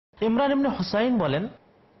ইমরান ইবনে হুসাইন বলেন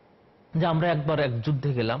যে আমরা একবার এক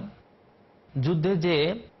যুদ্ধে গেলাম, যুদ্ধে যে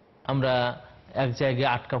আমরা এক জায়গায়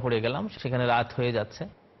আটকা পড়ে গেলাম, সেখানে রাত হয়ে যাচ্ছে,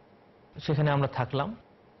 সেখানে আমরা থাকলাম।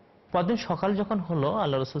 পরদিন সকাল যখন হলো,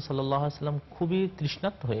 আল্লাহ রাসূল সাল্লাল্লাহু আলাইহি ওয়াসাল্লাম খুবই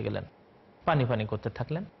তৃষ্ণার্ত হয়ে গেলেন, পানি পানি করতে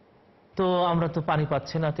থাকলেন। তো আমরা তো পানি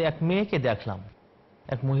পাচ্ছি না, তো এক মেয়েকে দেখলাম,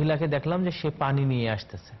 এক মহিলাকে দেখলাম যে সে পানি নিয়ে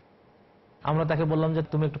আসতেছে। আমরা তাকে বললাম যে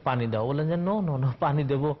তুমি একটু পানি দাও। বললেন যে নো নো নো, পানি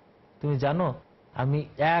দেবো? তুমি জানো আমি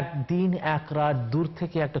একদিন এক রাত দূর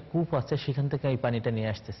থেকে একটা কূপ আছে, সেখান থেকে এই পানিটা নিয়ে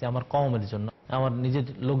আসতেছি আমার কওমের জন্য, আমার নিজের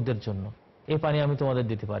লোকদের জন্য। এই পানি আমি তোমাদের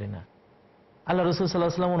দিতে পারি না। আল্লাহ রাসূল সাল্লাল্লাহু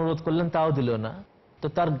আলাইহি ওয়াসাল্লাম অনুরোধ করলেন, তাও দিল না। তো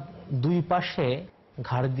তার দুই পাশে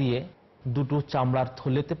ঘাড় দিয়ে দুটো চামড়ার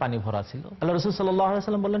থলেতে পানি ভরা ছিল। আল্লাহ রাসূল সাল্লাল্লাহু আলাইহি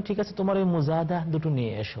ওয়াসাল্লাম বললেন, ঠিক আছে, তোমার ওই মুজাহাদা দুটো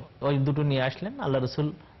নিয়ে এসো। ওই দুটো নিয়ে আসলেন। আল্লাহ রাসূল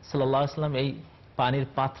সাল্লাল্লাহু আলাইহি ওয়াসাল্লাম এই পানির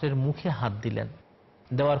পাত্রের মুখে হাত দিলেন,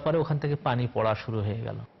 দেওয়ার পরে ওখান থেকে পানি পড়া শুরু হয়ে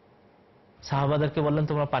গেল। সাহাবাদেরকে বললেন,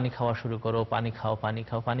 তোমরা পানি খাওয়া শুরু করো, পানি খাও, পানি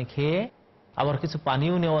খাও। পানি খেয়ে আবার কিছু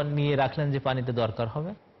পানিও নিয়ে রাখলেন যে পানিতে দরকার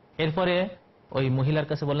হবে। এরপরে ওই মহিলার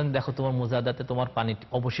কাছে বললেন, দেখো তোমার মুজাদাতে তোমার পানি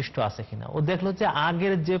অবশিষ্ট আছে কিনা। ও দেখলো যে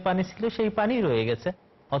আগের যে পানি ছিল সেই পানি রয়ে গেছে,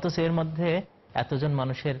 অথচ এর মধ্যে এতজন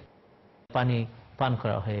মানুষের পানি পান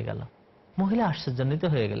করা হয়ে গেল। মহিলা আশ্চর্যান্বিত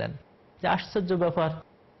হয়ে গেলেন যে আশ্চর্য ব্যাপার,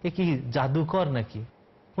 এ কি জাদুকর নাকি?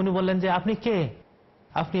 উনি বললেন যে আপনি কে?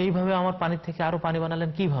 আপনি এইভাবে আমার পানির থেকে আরো পানি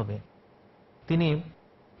বানালেন কিভাবে? তিনি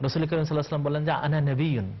রাসূল কারীম সাল্লাল্লাহু আলাইহি ওয়াসাল্লাম বললেন যে আনা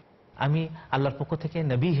নবিয়্যুন, আমি আল্লাহর পক্ষ থেকে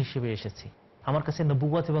নবী হিসেবে এসেছি, আমার কাছে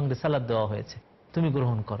নবুয়ত এবং রিসালাত দেওয়া হয়েছে, তুমি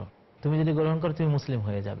গ্রহণ করো। তুমি যদি গ্রহণ করো তুমি মুসলিম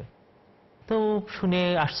হয়ে যাবে। তো শুনে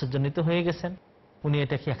আশ্চর্যান্বিত হয়ে গেছেন, উনি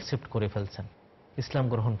এটাকে অ্যাকসেপ্ট করে ফেলছেন, ইসলাম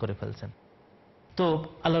গ্রহণ করে ফেলছেন। তো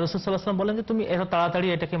আল্লাহ রাসূল সাল্লাল্লাহু আলাইহি ওয়াসাল্লাম বলেন যে তুমি এত তাড়াতাড়ি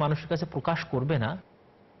এটাকে মানুষের কাছে প্রকাশ করবে না,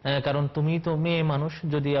 কারণ তুমি তো মেয়ে মানুষ,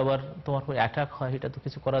 যদি আবার তোমার উপর অ্যাটাক হয় এটা তো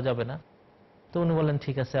কিছু করা যাবে না। তো উনি বললেন,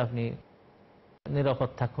 ঠিক আছে, আপনি নিরাপদ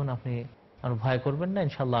থাকুন, আপনি আর ভয় করবেন না,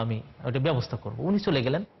 ইনশাআল্লাহ আমি ওটা ব্যবস্থা করব। উনি চলে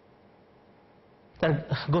গেলেন, তার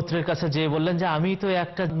গোত্রের কাছে যেয়ে বললেন যে আমি তো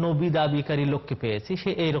একটা নবী দাবিকারী লোককে পেয়েছি, সে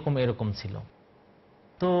এইরকম এরকম ছিল।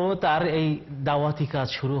 তো তার এই দাওয়াতি কাজ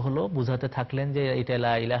শুরু হলো, বুঝাতে থাকলেন যে এটা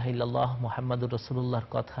লা ইলাহা ইল্লাল্লাহ মুহাম্মাদুর রাসূলুল্লাহর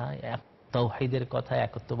কথা, এক তাওহীদের কথা,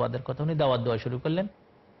 একত্ববাদের কথা। উনি দাওয়াত দেওয়া শুরু করলেন।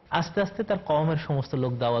 আস্তে আস্তে তার কওমের সমস্ত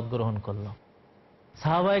লোক দাওয়াত গ্রহণ করলো।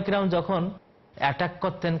 সাহাবায়ে কেরাম যখন অ্যাটাক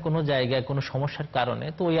করতেন কোনো জায়গায় কোনো সমস্যার কারণে,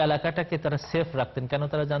 তো ওই এলাকাটাকে তারা সেফ রাখতেন, কেন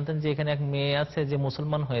তারা জানতেন যে এখানে এক মেয়ে আছে যে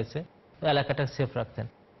মুসলমান হয়েছে, ওই এলাকাটা সেফ রাখতেন।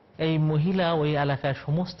 এই মহিলা ওই এলাকার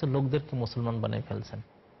সমস্ত লোকদেরকে মুসলমান বানিয়ে ফেলছেন।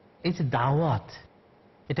 এই যে দাওয়াত,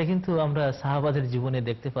 এটা কিন্তু আমরা সাহাবাদের জীবনে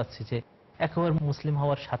দেখতে পাচ্ছি যে একেবারে মুসলিম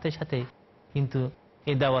হওয়ার সাথে সাথে কিন্তু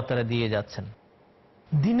এই দাওয়াত তারা দিয়ে যাচ্ছেন।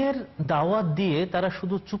 দিনের দাওয়াত দিয়ে তারা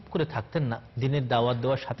শুধু চুপ করে থাকতেন না, দিনের দাওয়াত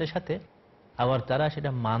দেওয়ার সাথে সাথে আবার তারা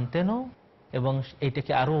সেটা মানতেনও এবং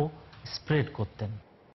এটাকে আরো স্প্রেড করতেন।